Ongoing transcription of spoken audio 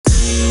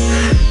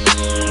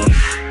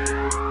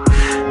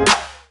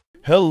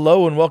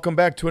Hello and welcome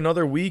back to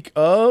another week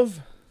of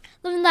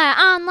Living that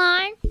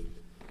online.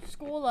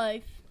 School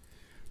life.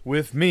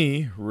 with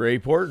me, Ray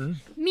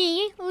Porton.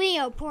 Me,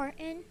 Leo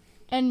Porton.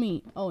 And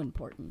me, Owen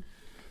Porton.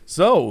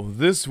 So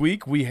this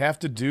week we have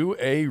to do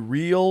a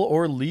real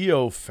or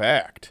Leo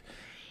fact.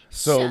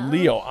 So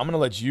Leo, I'm gonna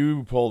let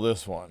you pull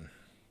this one.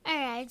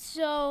 Alright,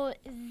 so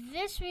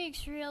this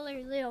week's real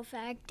or Leo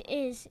fact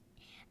is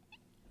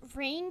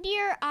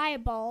reindeer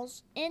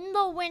eyeballs in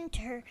the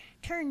winter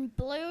turn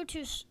blue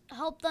to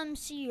help them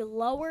see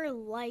lower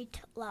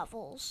light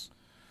levels.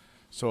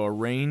 So a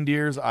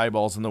reindeer's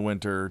eyeballs in the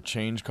winter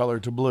change color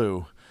to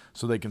blue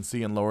so they can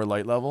see in lower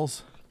light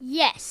levels.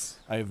 Yes.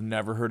 I have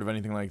never heard of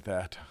anything like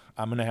that.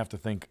 I'm gonna have to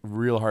think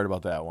real hard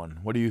about that one.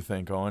 What do you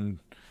think, Owen?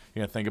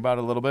 You gonna think about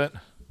it a little bit?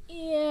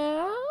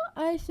 Yeah,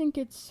 I think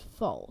it's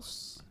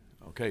false.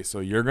 Okay, so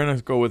you're going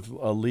to go with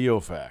a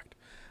Leo fact.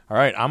 All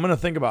right, I'm going to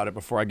think about it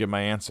before I give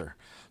my answer.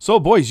 So,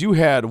 boys, you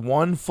had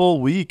one full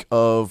week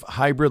of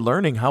hybrid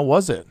learning. How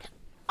was it?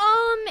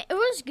 It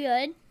was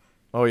good.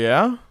 Oh,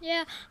 yeah?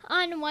 Yeah,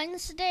 on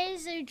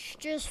Wednesdays it's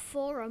just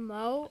full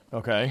remote.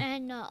 Okay.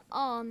 And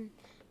on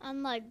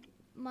like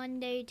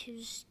Monday,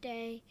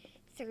 Tuesday,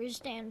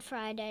 Thursday, and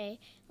Friday,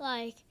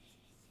 like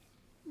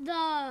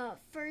the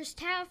first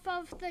half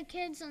of the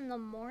kids in the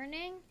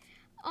morning,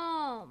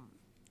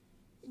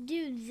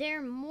 do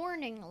their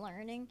morning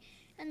learning,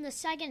 and the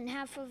second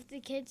half of the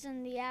kids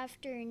in the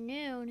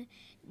afternoon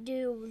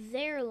do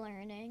their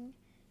learning.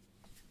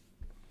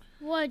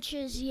 Which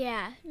is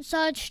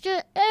so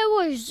it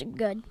was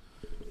good.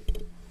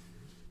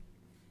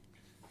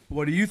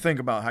 What do you think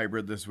about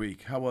hybrid this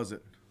week? How was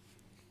it?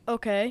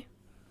 Okay.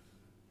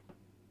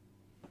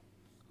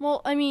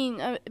 Well, I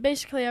mean,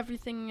 basically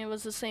everything it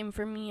was the same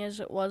for me as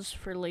it was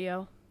for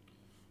Leo.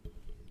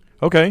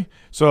 Okay,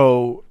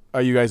 so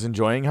are you guys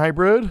enjoying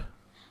hybrid?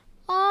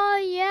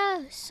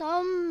 Yeah,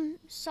 some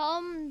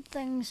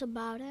things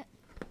about it.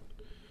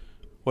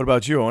 What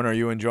about you, Owen? Are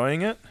you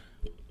enjoying it?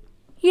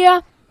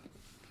 Yeah.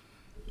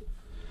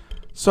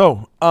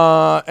 So,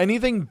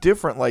 anything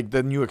different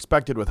than you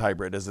expected with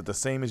hybrid? Is it the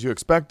same as you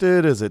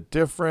expected? Is it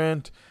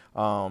different?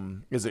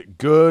 Is it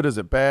good? Is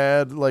it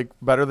bad? Like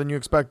better than you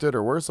expected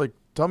or worse? Like,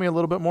 tell me a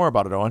little bit more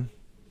about it, Owen.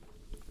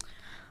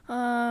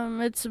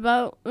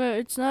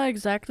 It's not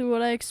exactly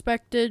what I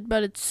expected,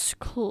 but it's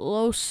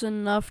close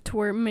enough to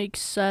where it makes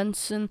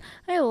sense, and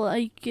I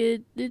like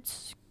it.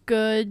 It's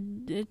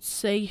good. It's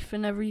safe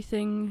and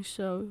everything.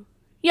 So,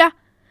 yeah.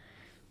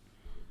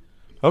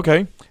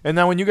 Okay. And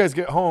now when you guys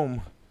get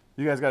home,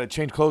 you guys got to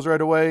change clothes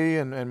right away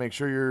and make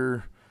sure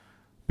you're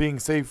being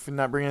safe and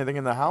not bringing anything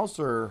in the house,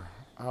 or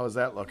how is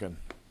that looking?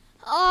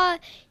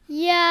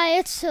 Yeah,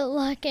 it's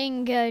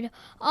looking good.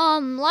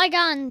 Like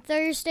on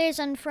Thursdays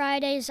and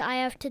Fridays, I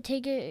have to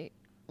take it.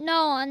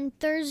 No, on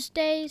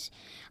Thursdays,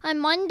 on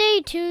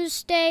Monday,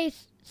 Tuesday,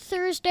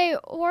 Thursday,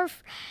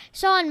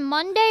 so on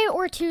Monday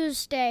or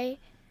Tuesday,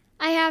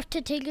 I have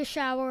to take a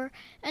shower,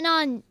 and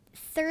on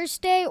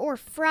Thursday or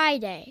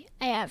Friday,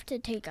 I have to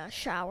take a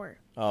shower.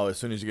 Oh, as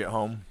soon as you get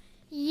home?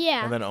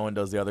 Yeah. And then Owen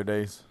does the other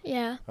days?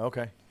 Yeah.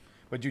 Okay.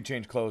 But you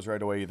change clothes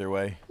right away either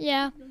way?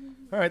 Yeah.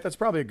 All right, that's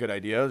probably a good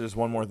idea. Just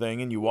one more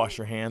thing, and you wash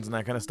your hands and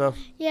that kind of stuff?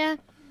 Yeah.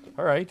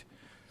 All right.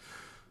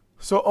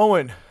 So,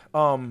 Owen,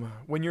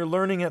 when you're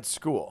learning at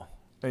school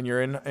and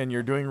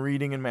you're doing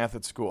reading and math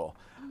at school,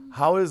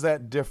 how is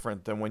that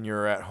different than when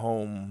you're at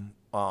home,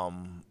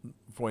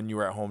 when you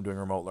were at home doing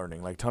remote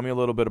learning? Like, tell me a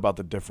little bit about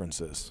the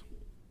differences.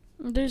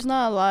 There's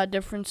not a lot of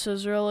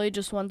differences, really.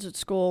 Just one's at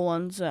school,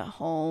 one's at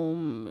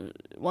home,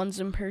 one's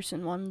in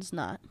person, one's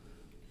not.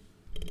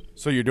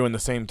 So you're doing the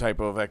same type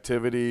of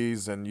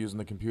activities and using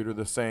the computer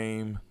the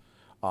same.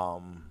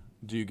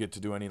 Do you get to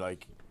do any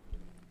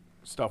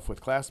stuff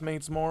with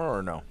classmates more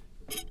or no?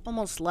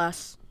 Almost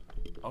less.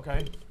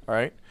 Okay. All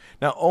right.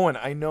 Now, Owen,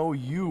 I know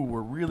you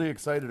were really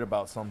excited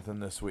about something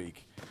this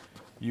week.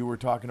 You were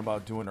talking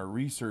about doing a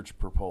research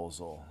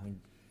proposal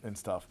and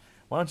stuff.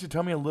 Why don't you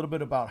tell me a little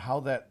bit about how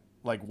that,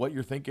 what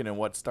you're thinking and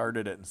what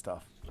started it and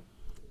stuff?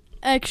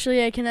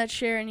 Actually, I cannot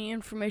share any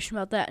information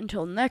about that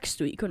until next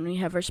week when we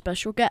have our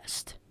special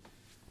guest.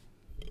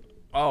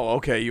 Oh,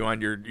 okay. You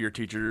want your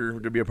teacher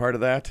to be a part of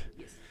that?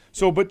 Yes.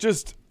 So, but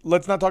just,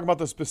 let's not talk about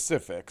the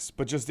specifics,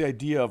 but just the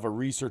idea of a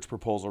research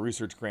proposal,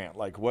 research grant.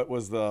 Like, what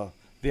was the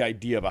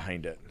idea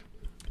behind it?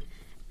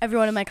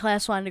 Everyone in my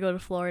class wanted to go to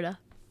Florida.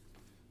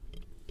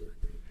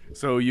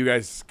 So you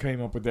guys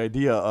came up with the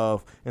idea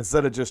of,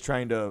 instead of just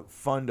trying to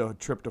fund a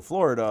trip to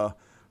Florida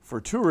for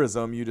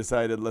tourism, you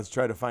decided let's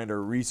try to find a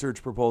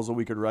research proposal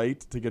we could write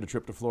to get a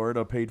trip to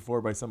Florida paid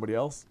for by somebody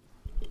else?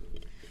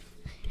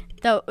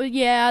 That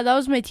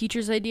was my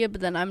teacher's idea, but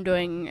then I'm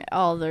doing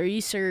all the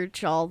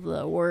research, all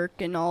the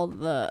work, and all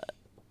the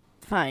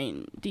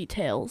fine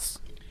details.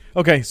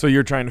 Okay, so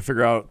you're trying to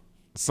figure out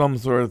some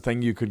sort of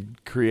thing you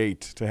could create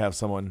to have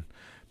someone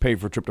pay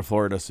for a trip to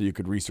Florida so you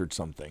could research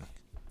something.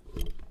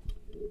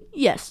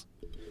 Yes.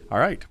 All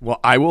right. Well,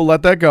 I will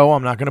let that go.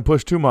 I'm not going to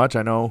push too much.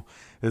 I know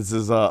this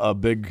is a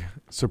big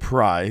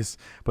surprise,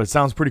 but it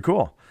sounds pretty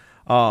cool.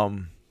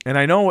 And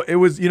I know it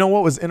was,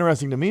 what was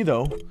interesting to me,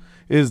 though,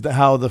 is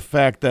how the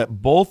fact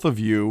that both of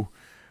you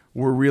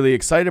were really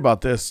excited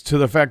about this, to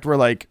the fact where,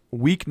 like,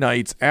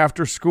 weeknights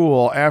after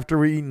school, after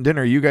we eating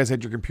dinner, you guys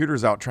had your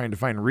computers out trying to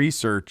find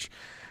research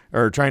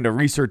or trying to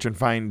research and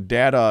find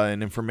data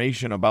and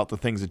information about the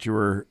things that you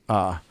were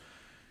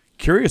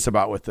curious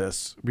about with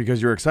this because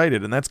you're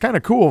excited. And that's kind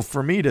of cool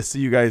for me to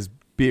see you guys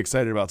be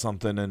excited about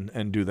something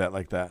and do that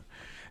like that.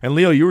 And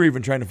Leo, you were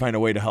even trying to find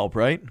a way to help,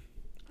 right?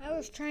 I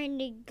was trying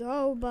to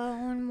go, but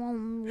one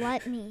won't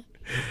let me.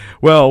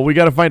 Well, we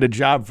got to find a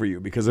job for you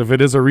because if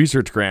it is a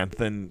research grant,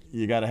 then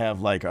you got to have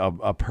like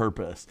a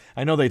purpose.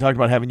 I know they talked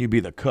about having you be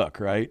the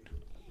cook, right?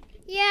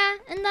 Yeah,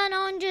 and then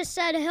Owen just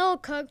said he'll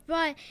cook,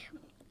 but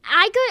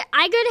I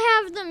could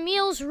have the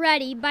meals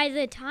ready by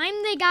the time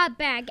they got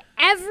back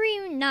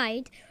every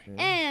night,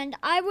 and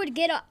I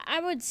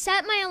would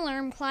set my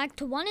alarm clock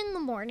to 1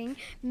 a.m,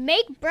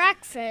 make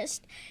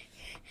breakfast,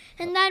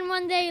 and then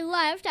when they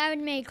left, I would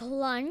make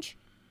lunch,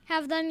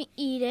 have them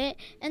eat it,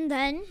 and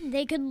then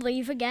they could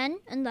leave again,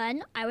 and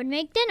then I would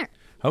make dinner.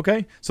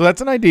 Okay, so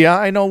that's an idea.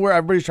 I know where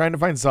everybody's trying to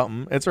find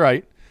something. It's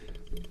right.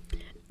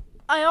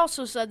 I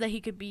also said that he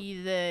could be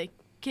the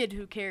kid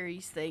who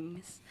carries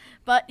things,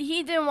 but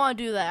he didn't want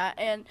to do that.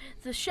 And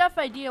the chef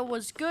idea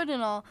was good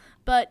and all,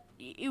 but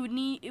it would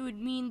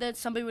mean that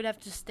somebody would have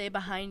to stay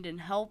behind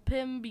and help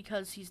him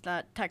because he's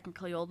not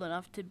technically old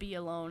enough to be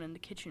alone in the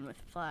kitchen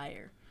with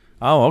fire.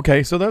 Oh,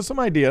 okay. So there's some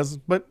ideas,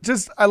 but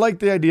just I like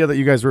the idea that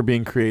you guys were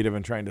being creative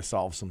and trying to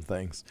solve some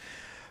things.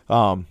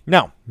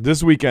 Now,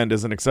 this weekend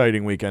is an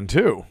exciting weekend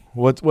too.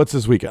 What's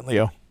this weekend,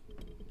 Leo?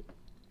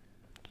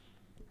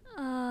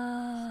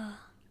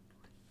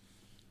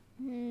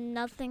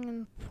 Nothing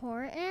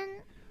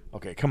important.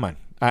 Okay, come on.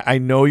 I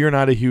know you're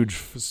not a huge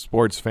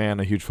sports fan,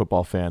 a huge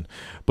football fan,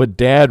 but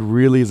Dad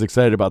really is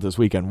excited about this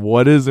weekend.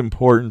 What is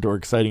important or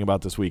exciting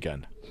about this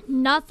weekend?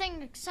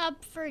 Nothing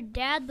except for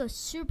Dad, the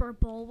Super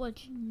Bowl,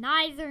 which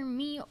neither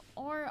me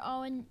or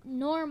Owen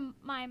nor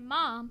my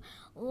mom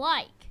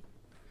like.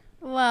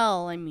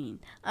 Well, I mean,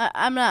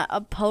 I'm not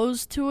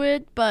opposed to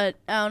it, but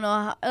I don't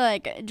know,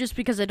 just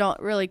because I don't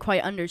really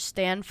quite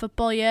understand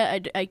football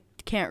yet, I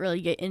can't really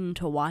get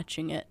into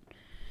watching it.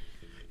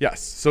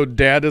 Yes, so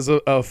Dad is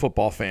a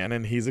football fan,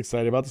 and he's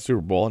excited about the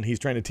Super Bowl, and he's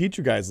trying to teach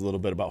you guys a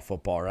little bit about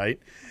football, right?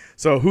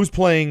 So who's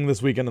playing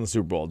this weekend in the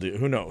Super Bowl?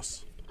 Who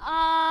knows?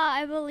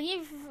 I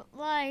believe,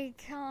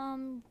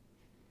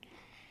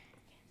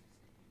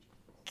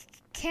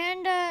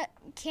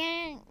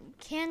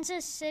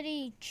 Kansas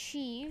City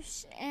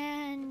Chiefs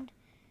and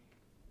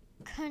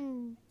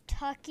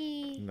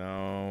Kentucky.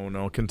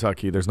 No,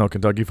 Kentucky. There's no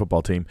Kentucky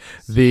football team.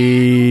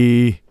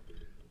 The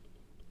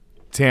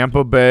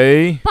Tampa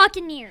Bay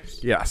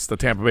Buccaneers. Yes, the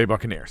Tampa Bay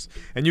Buccaneers.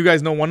 And you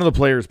guys know one of the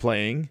players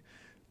playing,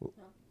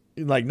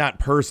 like not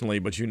personally,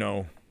 but you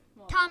know.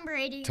 Tom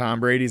Brady. Tom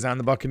Brady's on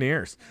the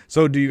Buccaneers.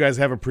 So do you guys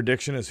have a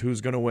prediction as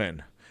who's going to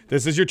win?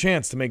 This is your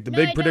chance to make the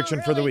big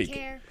prediction for the week.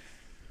 Care.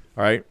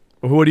 All right.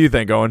 What do you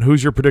think, Owen?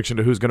 Who's your prediction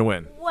to who's going to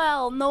win?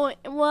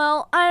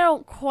 Well, I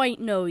don't quite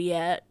know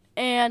yet.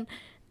 And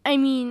I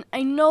mean,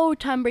 I know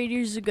Tom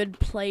Brady's a good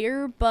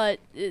player, but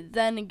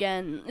then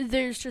again,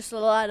 there's just a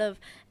lot of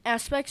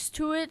aspects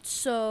to it,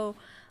 so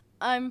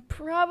I'm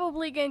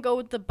probably going to go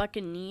with the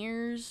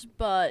Buccaneers,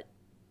 but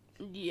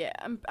yeah,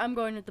 I'm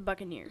going with the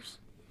Buccaneers.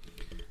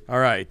 All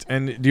right.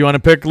 And do you want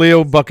to pick,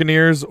 Leo,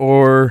 Buccaneers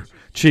or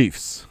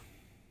Chiefs?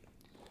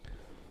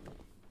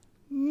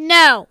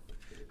 No.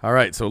 All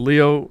right. So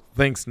Leo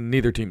thinks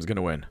neither team's going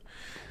to win.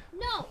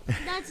 No,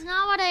 that's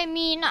not what I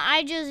mean.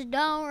 I just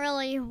don't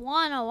really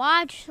want to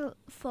watch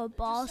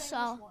football,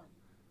 so.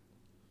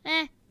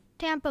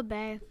 Tampa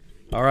Bay.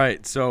 All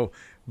right. So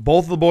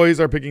both the boys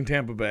are picking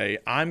Tampa Bay.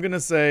 I'm going to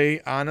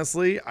say,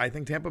 honestly, I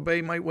think Tampa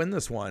Bay might win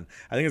this one.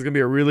 I think it's going to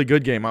be a really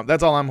good game.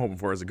 That's all I'm hoping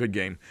for is a good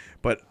game.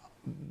 But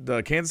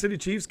the Kansas City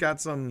Chiefs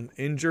got some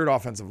injured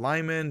offensive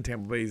linemen.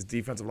 Tampa Bay's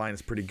defensive line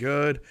is pretty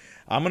good.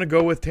 I'm going to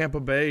go with Tampa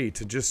Bay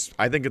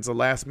I think it's a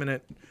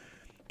last-minute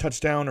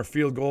touchdown or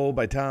field goal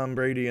by Tom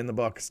Brady and the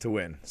Bucs to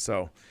win.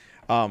 So,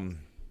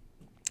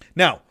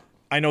 now,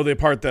 I know the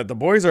part that the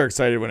boys are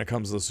excited when it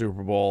comes to the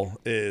Super Bowl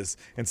is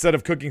instead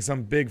of cooking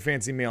some big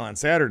fancy meal on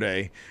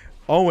Saturday,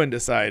 we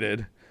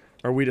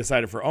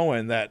decided for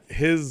Owen that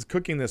his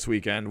cooking this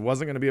weekend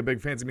wasn't going to be a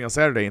big fancy meal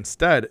Saturday.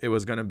 Instead, it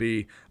was going to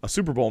be a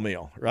Super Bowl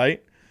meal,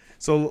 right?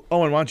 So,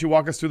 Owen, why don't you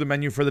walk us through the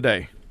menu for the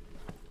day?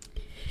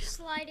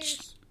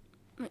 Sliders.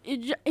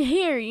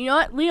 Here, you know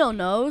what? Leo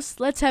knows.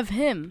 Let's have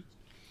him.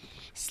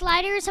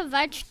 Sliders, a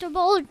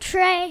vegetable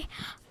tray,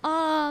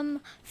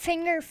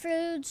 finger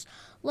foods,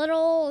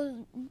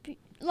 little,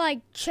 like,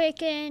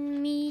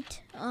 chicken,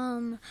 meat,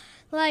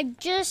 like,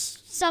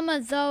 just some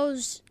of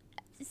those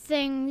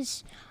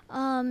things,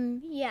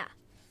 yeah.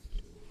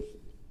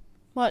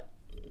 What?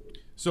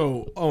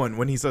 So, Owen,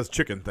 when he says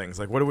chicken things,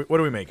 like, what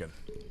are we making?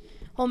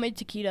 Homemade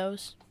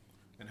taquitos.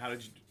 And how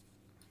did you...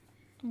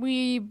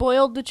 We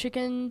boiled the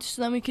chicken so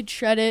then we could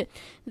shred it.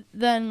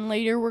 Then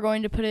later we're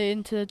going to put it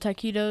into the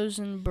taquitos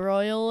and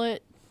broil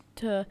it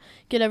to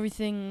get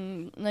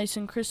everything nice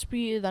and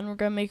crispy. Then we're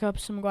gonna make up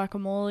some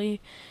guacamole.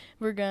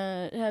 We're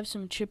gonna have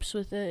some chips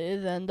with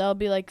it. Then that'll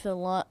be like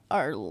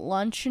our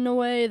lunch in a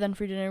way. Then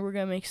for dinner we're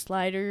gonna make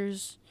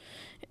sliders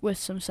with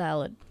some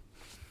salad.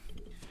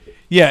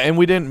 Yeah, and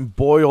we didn't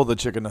boil the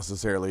chicken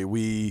necessarily.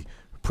 We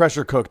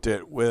pressure cooked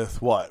it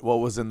with what? What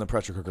was in the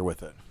pressure cooker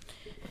with it?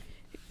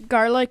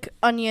 Garlic,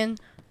 onion,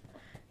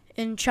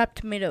 and chopped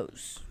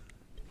tomatoes.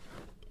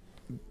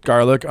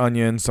 Garlic,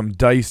 onion, some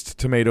diced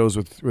tomatoes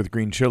with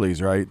green chilies,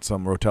 right?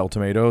 Some Rotel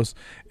tomatoes.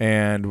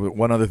 And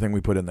one other thing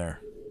we put in there.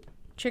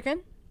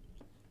 Chicken.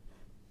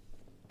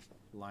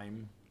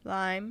 Lime.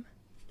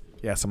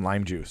 Yeah, some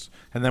lime juice.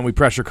 And then we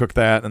pressure cooked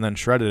that and then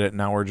shredded it. And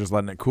now we're just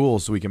letting it cool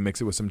so we can mix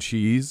it with some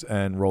cheese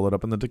and roll it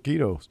up in the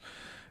taquitos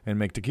and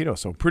make taquitos.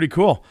 So pretty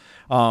cool.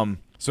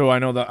 So I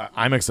know that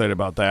I'm excited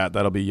about that.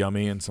 That'll be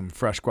yummy. And some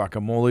fresh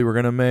guacamole we're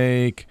going to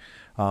make.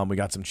 We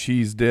got some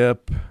cheese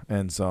dip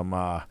and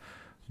some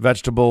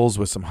vegetables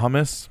with some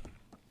hummus.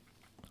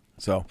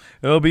 So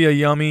it'll be a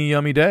yummy,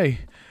 yummy day.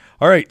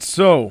 All right,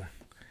 so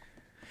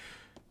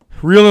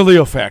real or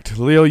Leo fact?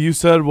 Leo, you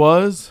said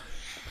was?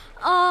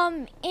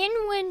 In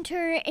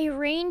winter, a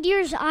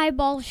reindeer's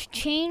eyeballs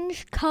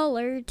change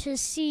color to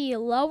see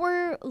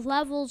lower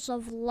levels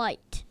of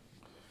light.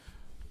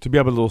 To be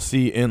able to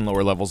see in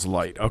lower levels of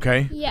light,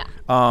 okay? Yeah.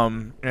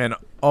 And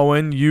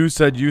Owen, you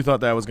said you thought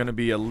that was going to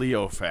be a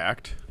Leo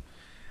fact.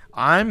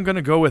 I'm going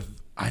to go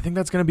with, I think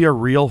that's going to be a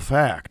real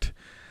fact,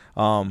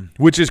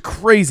 which is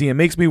crazy. It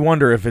makes me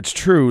wonder if it's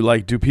true.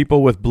 Like, do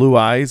people with blue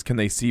eyes, can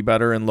they see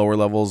better in lower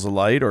levels of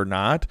light or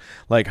not?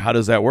 Like, how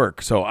does that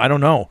work? So I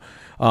don't know.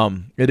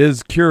 It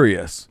is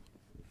curious.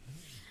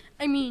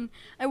 I mean,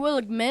 I will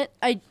admit,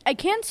 I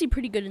can see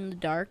pretty good in the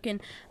dark,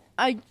 and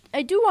I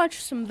do watch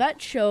some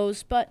vet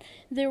shows, but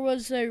there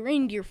was a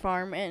reindeer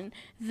farm, and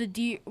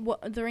the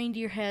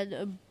reindeer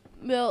had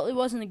well, it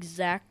wasn't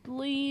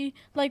exactly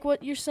like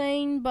what you're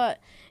saying, but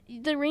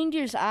the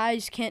reindeer's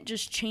eyes can't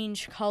just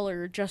change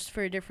color just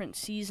for a different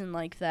season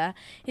like that.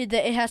 It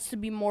has to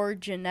be more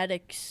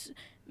genetics.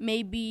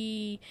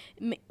 Maybe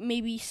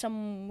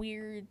some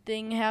weird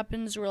thing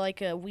happens where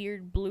like a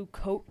weird blue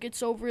coat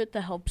gets over it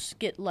that helps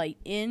get light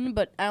in,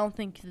 but I don't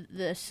think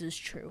this is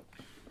true.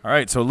 All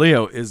right, so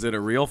Leo, is it a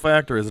real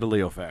fact or is it a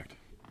Leo fact?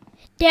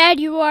 Dad,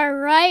 you are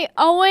right.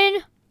 Owen?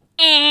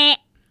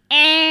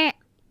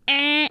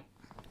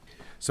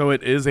 So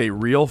it is a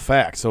real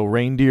fact. So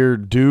reindeer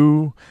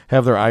do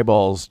have their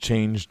eyeballs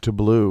changed to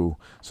blue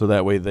so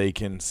that way they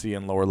can see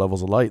in lower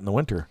levels of light in the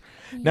winter.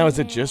 Yeah. Now, is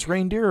it just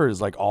reindeer or is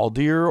it like all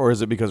deer, or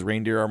is it because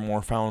reindeer are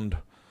more found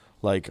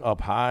like up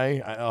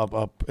high,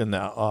 up in the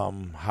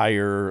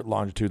higher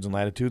longitudes and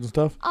latitudes and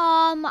stuff?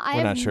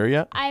 We're not sure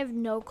yet. I have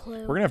no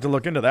clue. We're going to have to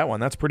look into that one.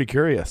 That's pretty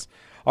curious.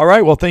 All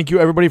right. Well, thank you,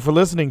 everybody, for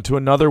listening to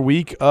another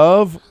week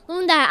of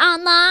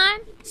Online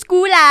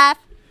School Life.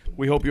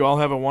 We hope you all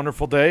have a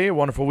wonderful day, a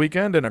wonderful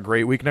weekend, and a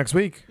great week next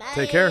week. Bye.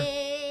 Take care.